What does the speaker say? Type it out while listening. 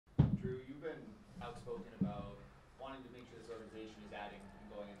outspoken about wanting to make sure this organization is adding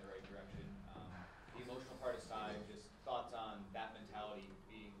and going in the right direction. The emotional part aside, just thoughts on that mentality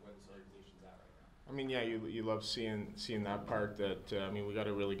being where this organization's at right now. I mean, yeah, you love seeing that part. That I mean, we got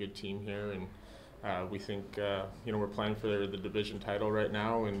a really good team here, and we think we're playing for the division title right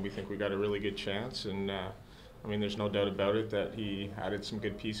now, and we think we got a really good chance. And I mean, there's no doubt about it that he added some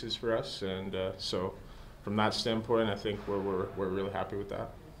good pieces for us, and so from that standpoint, I think we're really happy with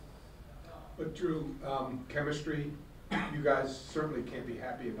that. But Drew, chemistry, you guys certainly can't be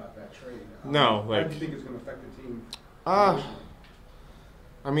happy about that trade. No, how do you think it's going to affect the team? I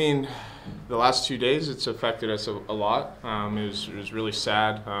mean, the last 2 days it's affected us a lot. It was really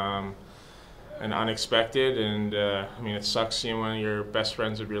sad and unexpected, and I mean, it sucks seeing one of your best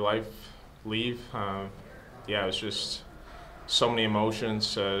friends of your life leave. Yeah, it was just so many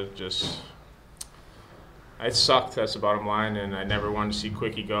emotions. It sucked, that's the bottom line, and I never wanted to see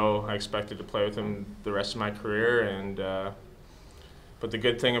Quickie go. I expected to play with him the rest of my career, and but the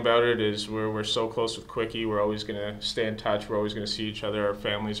good thing about it is we're so close with Quickie. We're always going to stay in touch. We're always going to see each other. Our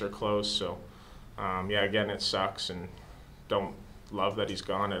families are close, so yeah, again, it sucks, and don't love that he's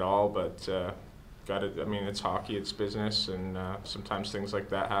gone at all, but I mean, it's hockey, it's business, and sometimes things like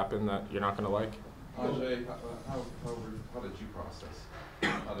that happen that you're not going to like. Anže, how did you process?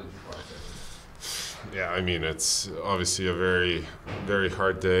 How did you process it? Yeah, I mean, it's obviously a very, very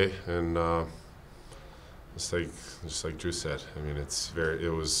hard day, and just like Drew said, I mean,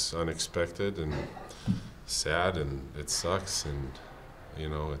 it was unexpected and sad, and it sucks, and you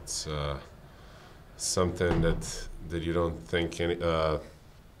know, it's something that you don't think it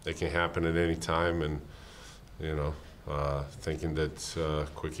can happen at any time, and you know, thinking that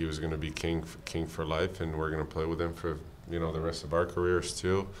Quickie was going to be king for life, and we're going to play with him for the rest of our careers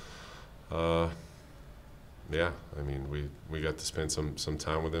too. Yeah, I mean, we got to spend some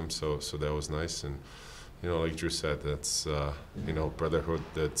time with him, so that was nice, and like Drew said, that's brotherhood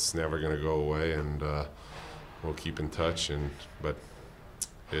that's never going to go away, and we'll keep in touch, but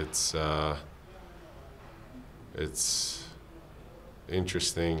it's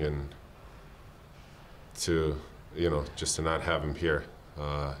interesting, and to just to not have him here,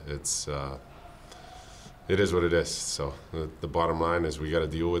 it is what it is. So the bottom line is we got to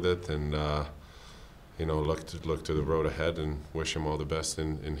deal with it, and look to the road ahead, and wish him all the best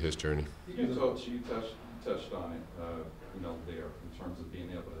in his journey. You touched on it, there in terms of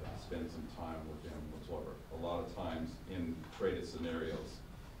being able to spend some time with him whatsoever. A lot of times in traded scenarios,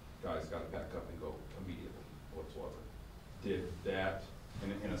 guys got to back up and go immediately whatsoever. Did that,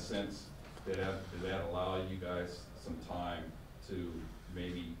 in a sense, did that allow you guys some time to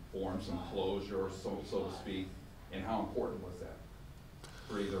maybe form some closure, so to speak, and how important was that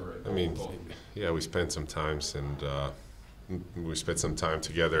for either? I mean, yeah, we spent some time, and we spent some time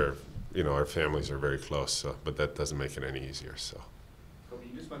together. Our families are very close, but that doesn't make it any easier. So.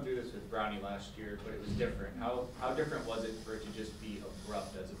 You just went through this with Brownie last year, but it was different. How different was it for it to just be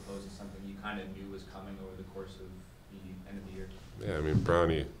abrupt as opposed to something you kind of knew was coming over the course of the end of the year? Yeah, I mean,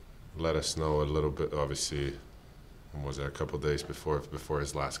 Brownie let us know a little bit, obviously, was it a couple of days before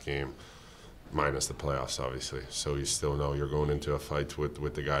his last game, minus the playoffs, obviously. So you still know you're going into a fight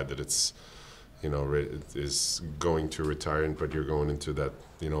with the guy that is going to retire, but you're going into that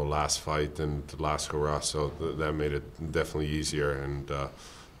last fight and last hurrah. So that made it definitely easier, and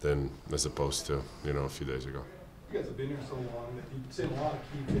than as opposed to a few days ago. You guys have been here so long that you've seen a lot of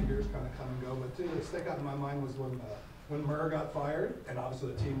key figures kind of come and go. But that stuck out in my mind was when Murr got fired, and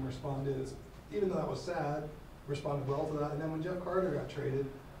obviously the team responded, even though that was sad, responded well to that. And then when Jeff Carter got traded,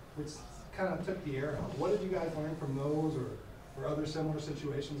 which kind of took the air out. What did you guys learn from those or other similar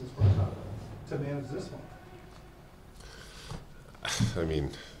situations as far as how to manage this one? I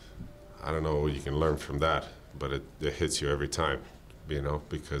mean, I don't know what you can learn from that, but it hits you every time,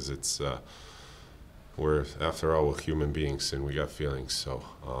 because it's after all, we're human beings and we got feelings. So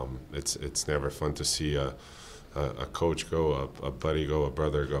it's never fun to see a coach go, a buddy go, a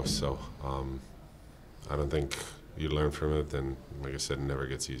brother go. So I don't think you learn from it, and like I said, it never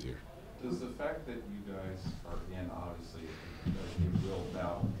gets easier. Does the fact that you guys are in, obviously, a real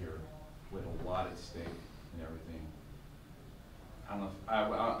battle here with a lot at stake and everything, I don't know if,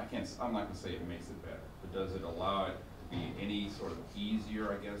 I'm not going to say it makes it better, but does it allow it to be any sort of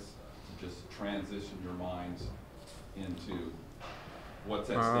easier, I guess, to just transition your minds into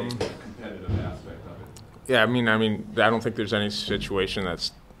what's at stake, the competitive aspect of it? Yeah, I mean, I don't think there's any situation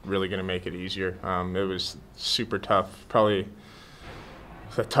that's really going to make it easier. It was super tough, probably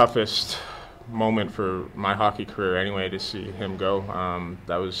the toughest moment for my hockey career anyway, to see him go.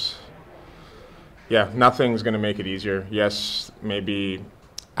 That was, yeah, nothing's going to make it easier. Yes, maybe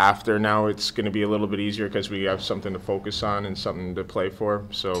after now it's going to be a little bit easier because we have something to focus on and something to play for.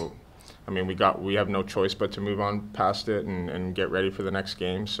 So, I mean, we have no choice but to move on past it and get ready for the next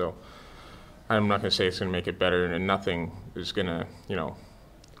game. So, I'm not going to say it's going to make it better, and nothing is going to,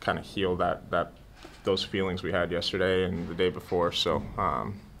 kind of heal those feelings we had yesterday and the day before. So,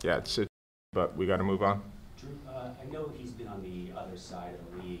 yeah, but we got to move on. Drew, I know he's been on the other side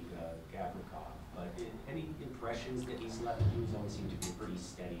of the league, Gavrikov, but any impressions that he's left you? He's always seemed to be a pretty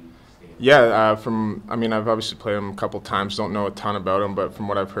steady. Yeah, I've obviously played him a couple times, don't know a ton about him, but from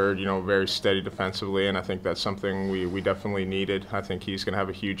what I've heard, very steady defensively, and I think that's something we definitely needed. I think he's going to have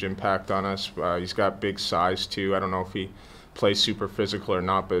a huge impact on us. He's got big size, too. I don't know if he plays super physical or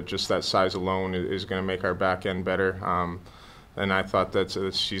not, but just that size alone is going to make our back end better. And I thought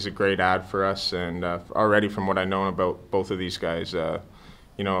she's a great add for us, and already from what I know about both of these guys,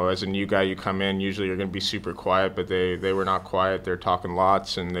 as a new guy, you come in, usually you're going to be super quiet, but they were not quiet. They're talking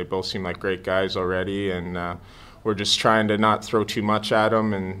lots, and they both seem like great guys already. And we're just trying to not throw too much at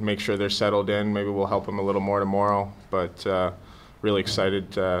them and make sure they're settled in. Maybe we'll help them a little more tomorrow, but really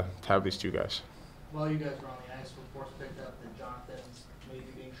excited to have these two guys. While you guys were on the ice, reports picked up that Jonathan's maybe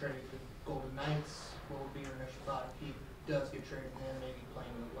being traded to the Golden Knights. What would be your initial thought if he does get traded in, maybe playing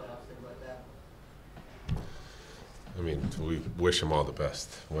in the playoffs, things like that? I mean, we wish him all the best,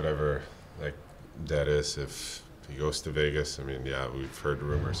 whatever that is. If he goes to Vegas, I mean, yeah, we've heard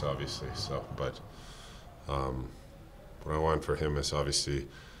rumors, obviously. So, but what I want for him is obviously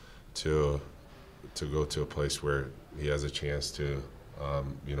to go to a place where he has a chance to,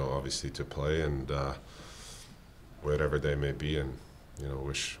 obviously to play and whatever they may be, and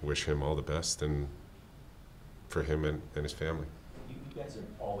wish him all the best and for him and his family. You guys have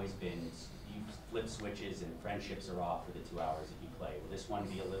always been. You flip switches and friendships are off for the 2 hours that you play. Will this one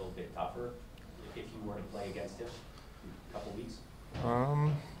be a little bit tougher if you were to play against him in a couple weeks?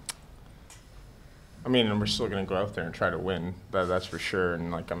 And we're still going to go out there and try to win. That's for sure.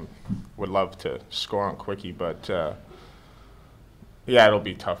 And would love to score on Quickie, but yeah, it'll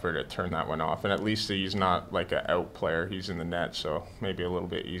be tougher to turn that one off. And at least he's not like an out player. He's in the net, so maybe a little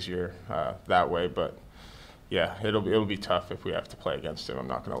bit easier that way. But yeah, it'll be tough if we have to play against him, I'm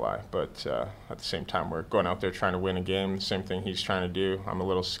not going to lie. But at the same time, we're going out there trying to win a game, the same thing he's trying to do. I'm a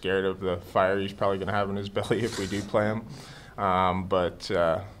little scared of the fire he's probably going to have in his belly if we do play him.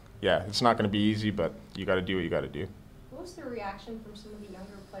 Yeah, it's not going to be easy, but you got to do what you got to do. What was the reaction from some of the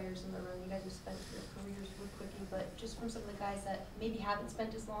younger players in the room? You guys have spent your careers with Quickie, but just from some of the guys that maybe haven't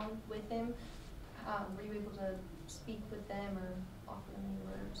spent as long with him, were you able to speak with them or offer them any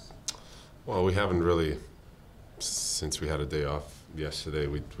words? Well, we haven't really. Since we had a day off yesterday,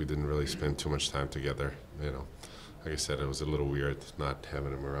 we didn't really spend too much time together. Like I said, it was a little weird not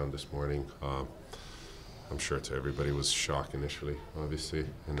having him around this morning. I'm sure to everybody it was a shock initially, obviously,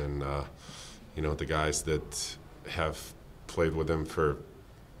 and then the guys that have played with him for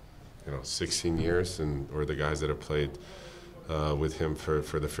 16 years, or the guys that have played with him for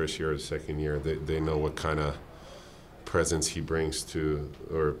the first year or the second year, they know what kind of presence he brings to,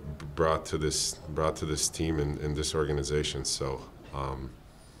 or brought to this team and this organization. So,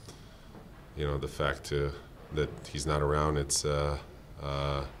 the fact that he's not around, it's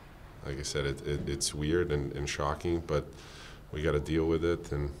like I said, it's weird and shocking, but we got to deal with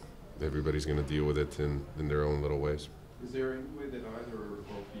it, and everybody's going to deal with it in their own little ways. Is there any way that either or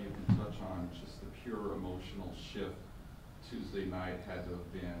both of you can touch on just the pure emotional shift Tuesday night had to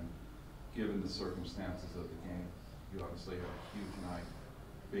have been, given the circumstances of the game? You obviously had a huge night,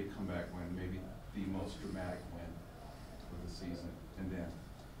 big comeback win, maybe the most dramatic win of the season, and then?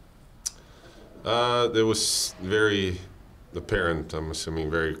 It was very apparent, I'm assuming,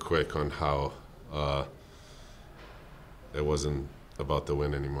 very quick on how it wasn't about the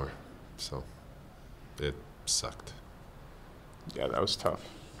win anymore. So it sucked. Yeah, that was tough.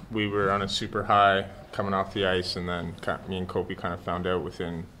 We were on a super high coming off the ice, and then me and Kopi kind of found out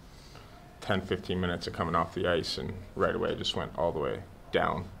within 10-15 minutes of coming off the ice, and right away just went all the way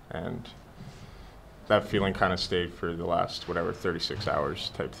down, and that feeling kind of stayed for the last 36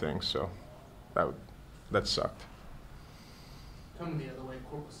 hours type thing. So that sucked. Coming the other way,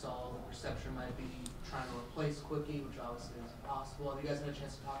 Korpisalo, the perception might be trying to replace Quickie, which obviously is impossible. Have you guys had a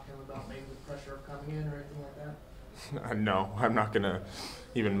chance to talk to him about maybe the pressure of coming in or anything like that? No, I'm not going to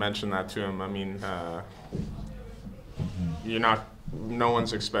even mention that to him. I mean, no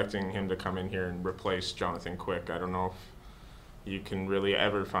one's expecting him to come in here and replace Jonathan Quick. I don't know if you can really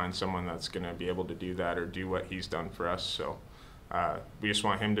ever find someone that's going to be able to do that or do what he's done for us. So we just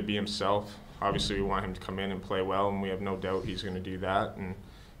want him to be himself. Obviously, we want him to come in and play well, and we have no doubt he's going to do that. And,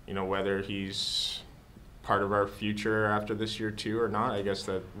 whether he's part of our future after this year too or not, I guess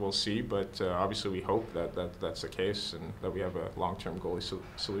that we'll see. But obviously we hope that that's the case and that we have a long-term goalie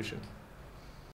solution.